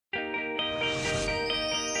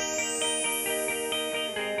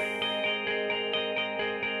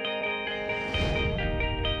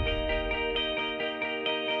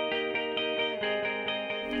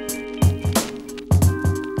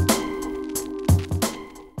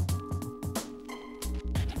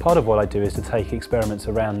Part of what I do is to take experiments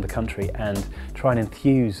around the country and try and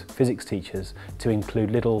enthuse physics teachers to include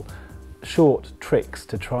little short tricks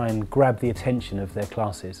to try and grab the attention of their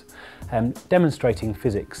classes, demonstrating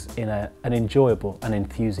physics in an enjoyable and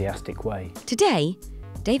enthusiastic way. Today,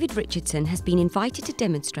 David Richardson has been invited to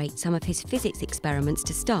demonstrate some of his physics experiments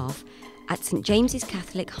to staff at St James's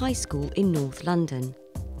Catholic High School in North London.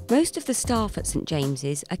 Most of the staff at St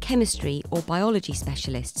James's are chemistry or biology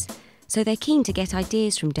specialists, so they're keen to get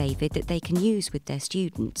ideas from David that they can use with their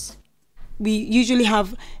students. We usually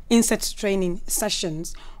have inset training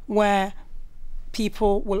sessions where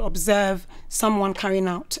people will observe someone carrying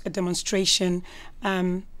out a demonstration.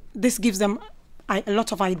 This gives them a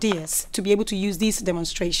lot of ideas to be able to use these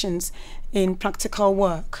demonstrations in practical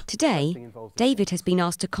work. Today, David has been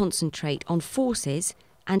asked to concentrate on forces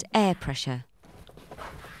and air pressure.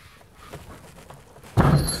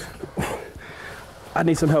 I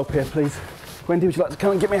need some help here, please. Wendy, would you like to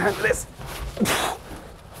come and give me a hand with this?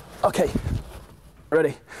 Okay,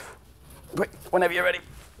 ready. Quick, whenever you're ready.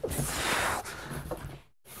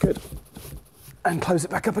 Good. And close it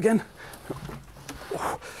back up again.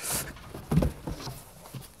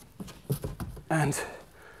 And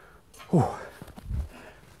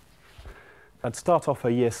I'd start off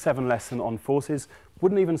a Year 7 lesson on forces,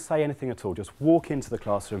 wouldn't even say anything at all, just walk into the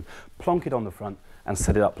classroom, plonk it on the front and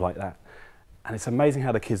set it up like that. And it's amazing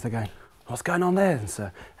how the kids, they're going, what's going on there,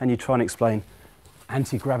 sir? And you try and explain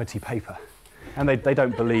anti-gravity paper. And they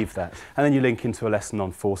don't believe that. And then you link into a lesson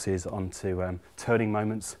on forces, onto turning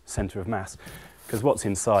moments, centre of mass. Because what's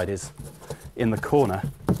inside is, in the corner,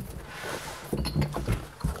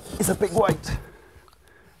 is a big weight.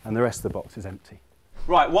 And the rest of the box is empty.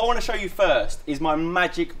 Right, what I want to show you first is my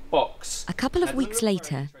magic box. A couple of weeks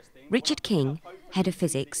later, Richard King, head of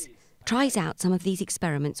physics, tries out some of these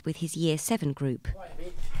experiments with his Year 7 group.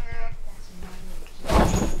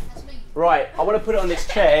 Right, I want to put it on this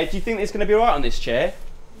chair. Do you think it's going to be all right on this chair?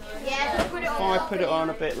 No. Yeah, put it on. If I put it on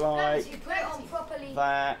a bit like you put it on properly.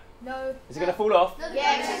 that. No. Is it going to fall off? No,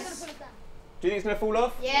 yes. Do you think it's going to fall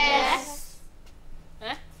off? Yes.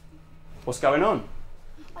 Huh? What's going on?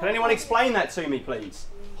 Can anyone explain that to me, please?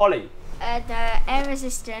 Holly? The air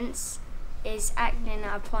resistance is acting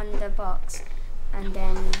upon the box and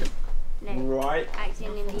then right.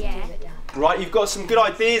 acting in the air. Right, you've got some good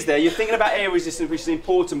ideas there. You're thinking about air resistance, which is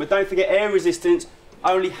important, but don't forget air resistance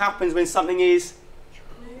only happens when something is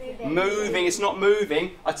moving. It's not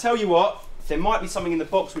moving. I tell you what, there might be something in the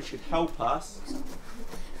box which should help us.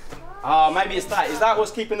 Maybe it's that. Is that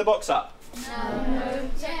what's keeping the box up? No.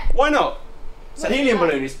 Why not? It's a helium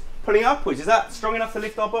balloon. It's pulling upwards. Is that strong enough to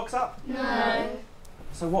lift our box up? No.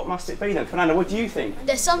 So what must it be then? Fernanda, what do you think?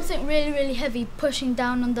 There's something really, really heavy pushing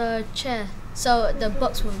down on the chair, so the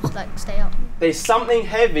box will like stay up. There's something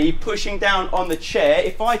heavy pushing down on the chair.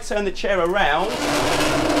 If I turn the chair around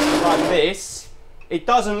like this, it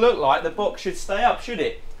doesn't look like the box should stay up, should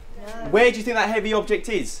it? No. Where do you think that heavy object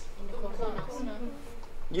is? In the corner.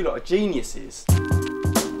 You lot are geniuses.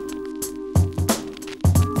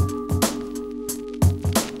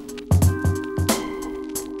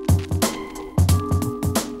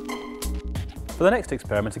 For the next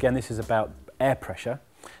experiment, again, this is about air pressure,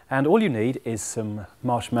 and all you need is some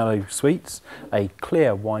marshmallow sweets, a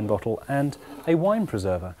clear wine bottle and a wine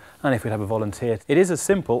preserver. And if we have a volunteer, it is as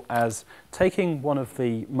simple as taking one of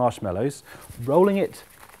the marshmallows, rolling it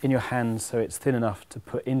in your hands so it's thin enough to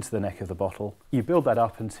put into the neck of the bottle. You build that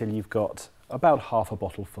up until you've got about half a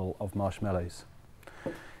bottle full of marshmallows.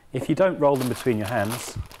 If you don't roll them between your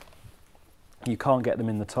hands, you can't get them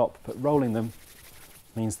in the top, but rolling them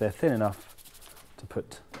means they're thin enough to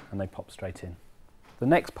put, and they pop straight in. The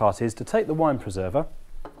next part is to take the wine preserver,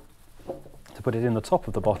 to put it in the top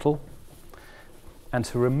of the bottle, and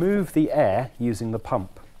to remove the air using the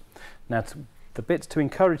pump. Now, the bits to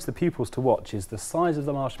encourage the pupils to watch is the size of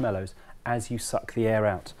the marshmallows as you suck the air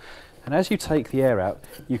out. And as you take the air out,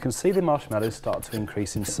 you can see the marshmallows start to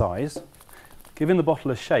increase in size. Giving the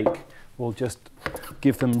bottle a shake will just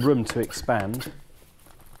give them room to expand.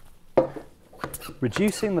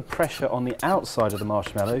 Reducing the pressure on the outside of the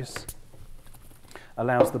marshmallows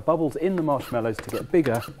allows the bubbles in the marshmallows to get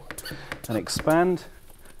bigger and expand,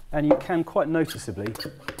 and you can quite noticeably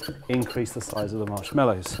increase the size of the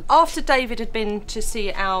marshmallows. After David had been to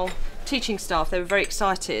see our teaching staff, they were very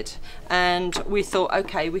excited, and we thought,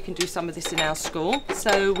 okay, we can do some of this in our school.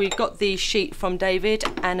 So we got the sheet from David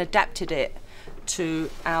and adapted it to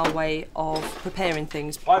our way of preparing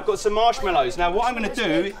things. I've got some marshmallows. Now what I'm going to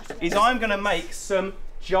do is I'm going to make some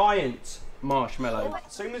giant marshmallows.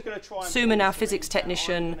 Suma's going to try and... Suma, our physics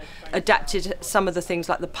technician, adapted some of the things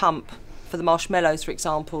like the pump For the marshmallows, for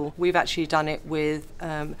example, we've actually done it with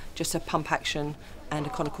just a pump action and a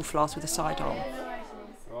conical flask with a sidearm.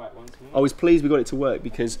 I was pleased we got it to work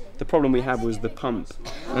because the problem we had was the pump.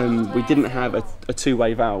 We didn't have a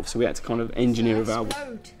two-way valve, so we had to kind of engineer a valve.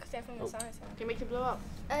 Can you make it blow up?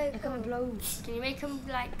 Can you make them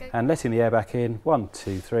like go? And letting the air back in, 1,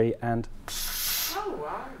 2, 3, and... Oh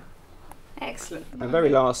wow. Excellent. And very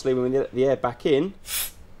lastly, when we let the air back in,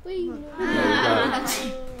 there we go.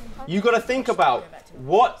 You've got to think about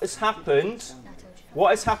what has happened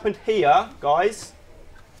here, guys,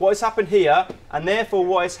 what has happened here, and therefore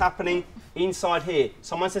what is happening inside here.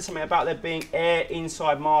 Someone said something about there being air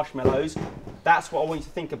inside marshmallows. That's what I want you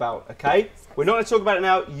to think about, okay? We're not going to talk about it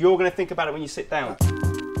now, you're going to think about it when you sit down.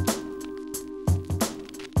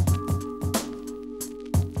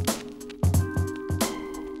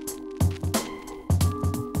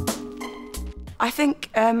 I think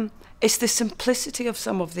it's the simplicity of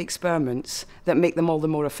some of the experiments that make them all the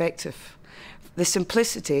more effective. The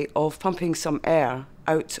simplicity of pumping some air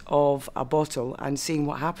out of a bottle and seeing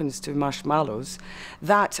what happens to marshmallows,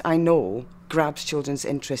 that I know grabs children's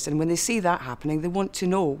interest, and when they see that happening they want to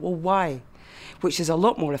know, well, why? Which is a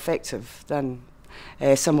lot more effective than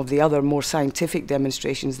some of the other more scientific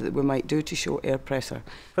demonstrations that we might do to show air pressure.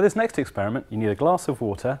 For this next experiment, you need a glass of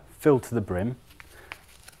water filled to the brim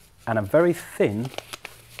and a very thin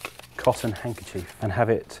cotton handkerchief, and have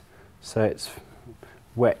it so it's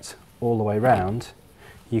wet all the way round.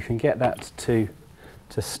 You can get that to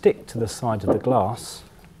stick to the side of the glass,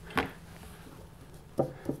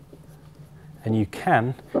 and you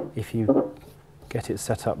can, if you get it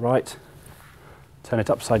set up right, turn it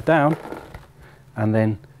upside down and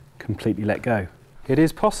then completely let go. It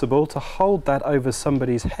is possible to hold that over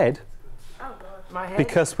somebody's head,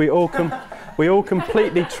 because we all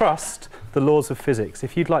completely trust the laws of physics.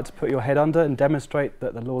 If you'd like to put your head under and demonstrate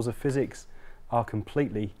that the laws of physics are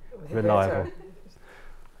completely reliable.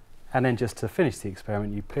 And then just to finish the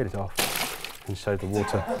experiment, you peel it off and show the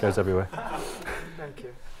water goes everywhere. Thank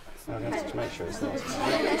you. So I have to make sure it's nice.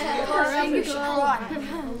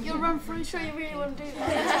 You'll run through, so you really want to do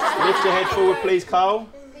that. Lift your head forward, please, Carl.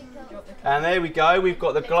 And there we go. We've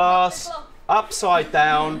got the glass upside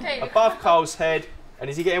down above Carl's head. And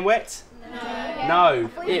is he getting wet? No.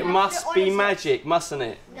 It must be magic, mustn't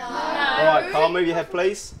it? No. All right, Carl, move your head,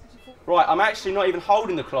 please. Right, I'm actually not even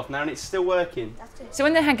holding the cloth now, and it's still working. So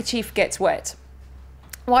when the handkerchief gets wet,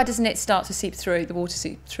 why doesn't it start to seep through, the water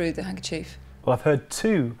seep through the handkerchief? Well, I've heard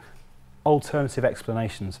two alternative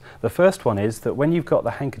explanations. The first one is that when you've got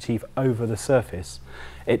the handkerchief over the surface,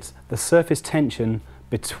 it's the surface tension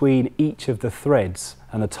between each of the threads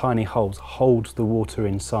and the tiny holes holds the water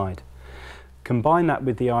inside. Combine that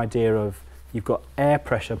with the idea of you've got air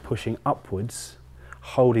pressure pushing upwards,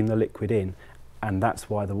 holding the liquid in, and that's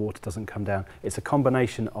why the water doesn't come down. It's a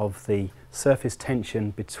combination of the surface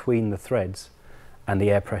tension between the threads and the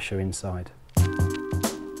air pressure inside.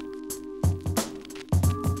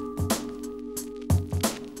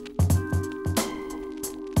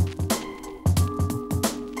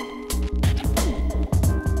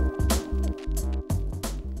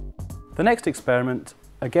 The next experiment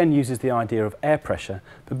again uses the idea of air pressure,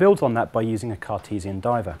 but builds on that by using a Cartesian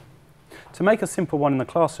diver. To make a simple one in the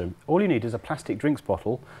classroom, all you need is a plastic drinks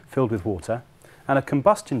bottle filled with water and a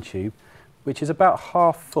combustion tube which is about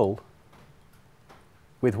half full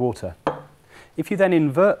with water. If you then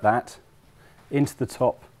invert that into the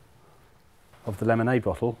top of the lemonade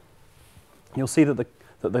bottle, you'll see that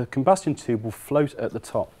the combustion tube will float at the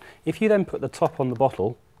top. If you then put the top on the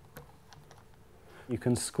bottle, you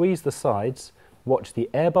can squeeze the sides, watch the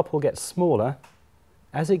air bubble get smaller.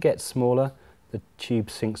 As it gets smaller, the tube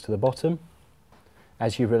sinks to the bottom.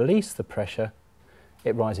 As you release the pressure,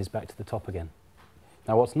 it rises back to the top again.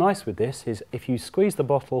 Now what's nice with this is if you squeeze the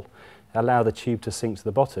bottle, allow the tube to sink to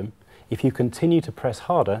the bottom, if you continue to press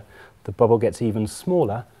harder, the bubble gets even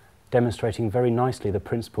smaller, demonstrating very nicely the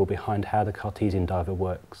principle behind how the Cartesian diver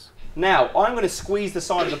works. Now, I'm going to squeeze the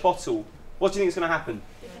side of the bottle. What do you think is going to happen?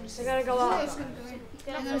 It's going to go up.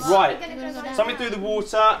 Right, something through the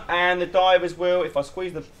water, and the divers will, if I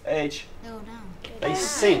squeeze the edge, they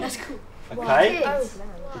sink. Okay,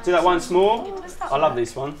 we'll do that once more. I love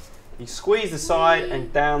this one. You squeeze the side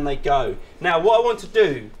and down they go. Now what I want to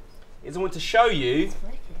do is I want to show you,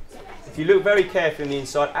 if you look very carefully on the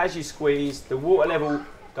inside, as you squeeze, the water level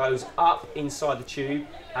goes up inside the tube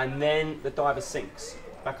and then the diver sinks.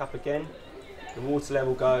 Back up again, the water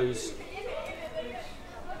level goes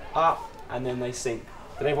up and then they sink.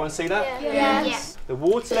 Did everyone see that? Yeah. Yes. The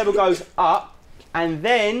water level goes up and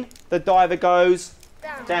then the diver goes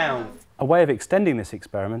down. A way of extending this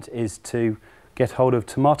experiment is to get hold of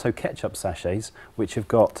tomato ketchup sachets which have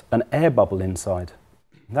got an air bubble inside.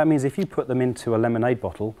 That means if you put them into a lemonade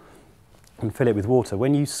bottle and fill it with water,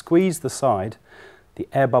 when you squeeze the side, the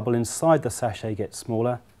air bubble inside the sachet gets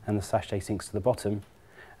smaller and the sachet sinks to the bottom,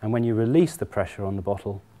 and when you release the pressure on the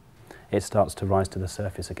bottle, it starts to rise to the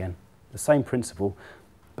surface again. The same principle,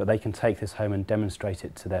 but they can take this home and demonstrate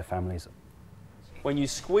it to their families. When you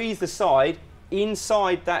squeeze the side,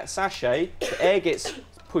 inside that sachet, the air gets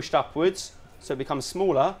pushed upwards, so it becomes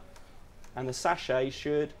smaller, and the sachet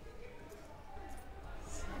should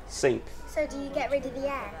sink. So do you get rid of the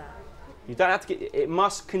air? You don't have to get, it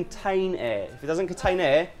must contain air. If it doesn't contain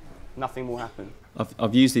air, nothing will happen.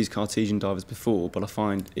 I've used these Cartesian divers before, but I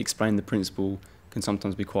find explaining the principle can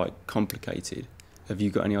sometimes be quite complicated. Have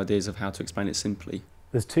you got any ideas of how to explain it simply?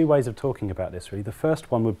 There's two ways of talking about this really. The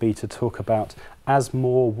first one would be to talk about as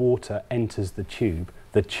more water enters the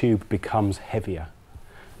tube becomes heavier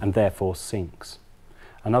and therefore sinks.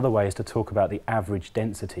 Another way is to talk about the average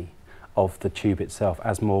density of the tube itself.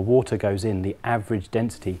 As more water goes in, the average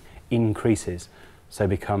density increases, so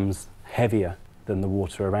becomes heavier than the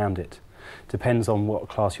water around it. Depends on what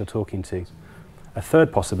class you're talking to. A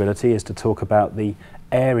third possibility is to talk about the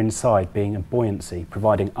air inside being a buoyancy,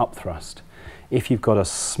 providing upthrust. If you've got a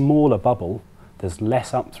smaller bubble, there's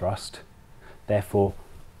less upthrust, therefore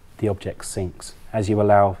the object sinks. As you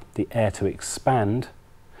allow the air to expand,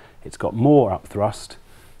 it's got more upthrust,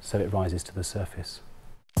 so it rises to the surface.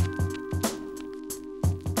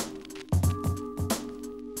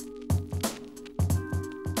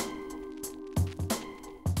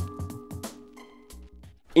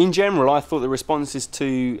 In general, I thought the responses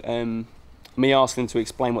to me asking them to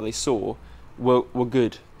explain what they saw were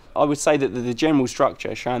good. I would say that the general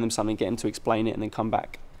structure, showing them something, getting them to explain it and then come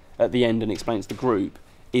back at the end and explain it to the group,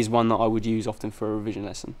 is one that I would use often for a revision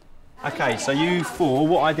lesson. Okay, so you four,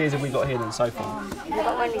 what ideas have we got here then so far? We've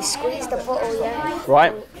got when you squeeze the bottle, yeah?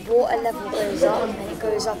 Right. Water level goes up and it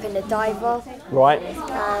goes up in the diver. Right.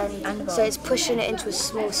 And so it's pushing it into a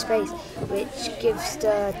small space, which gives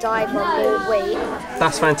the diver more weight.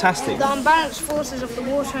 That's fantastic. The unbalanced forces of the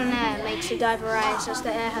water and air makes the diver rise as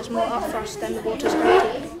the air has more upthrust than the water's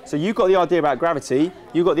gravity. So you got the idea about gravity,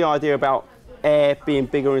 you got the idea about air being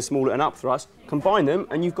bigger and smaller and upthrust. Combine them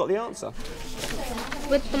and you've got the answer.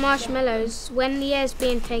 With the marshmallows, when the air is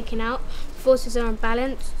being taken out, forces are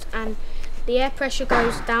unbalanced and the air pressure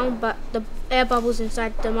goes down, but the air bubbles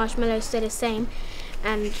inside the marshmallows stay the same,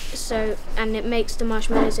 and it makes the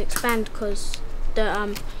marshmallows expand because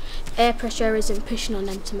the air pressure isn't pushing on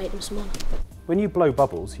them to make them smaller. When you blow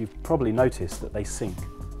bubbles, you've probably noticed that they sink.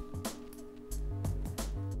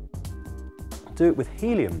 Do it with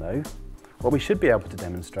helium though. What we should be able to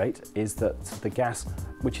demonstrate is that the gas,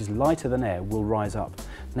 which is lighter than air, will rise up.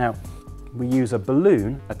 Now, we use a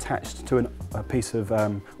balloon attached to a piece of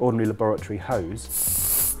ordinary laboratory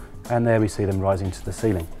hose, and there we see them rising to the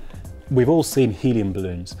ceiling. We've all seen helium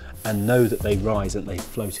balloons and know that they rise and they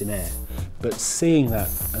float in air, but seeing that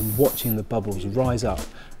and watching the bubbles rise up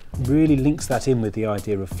really links that in with the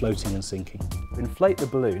idea of floating and sinking. Inflate the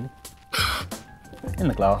balloon in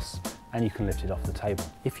the glass, and you can lift it off the table.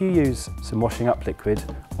 If you use some washing up liquid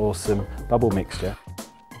or some bubble mixture,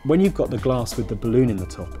 when you've got the glass with the balloon in the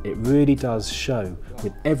top, it really does show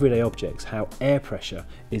with everyday objects how air pressure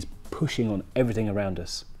is pushing on everything around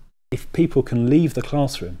us. If people can leave the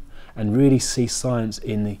classroom and really see science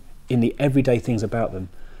in the everyday things about them,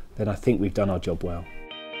 then I think we've done our job well.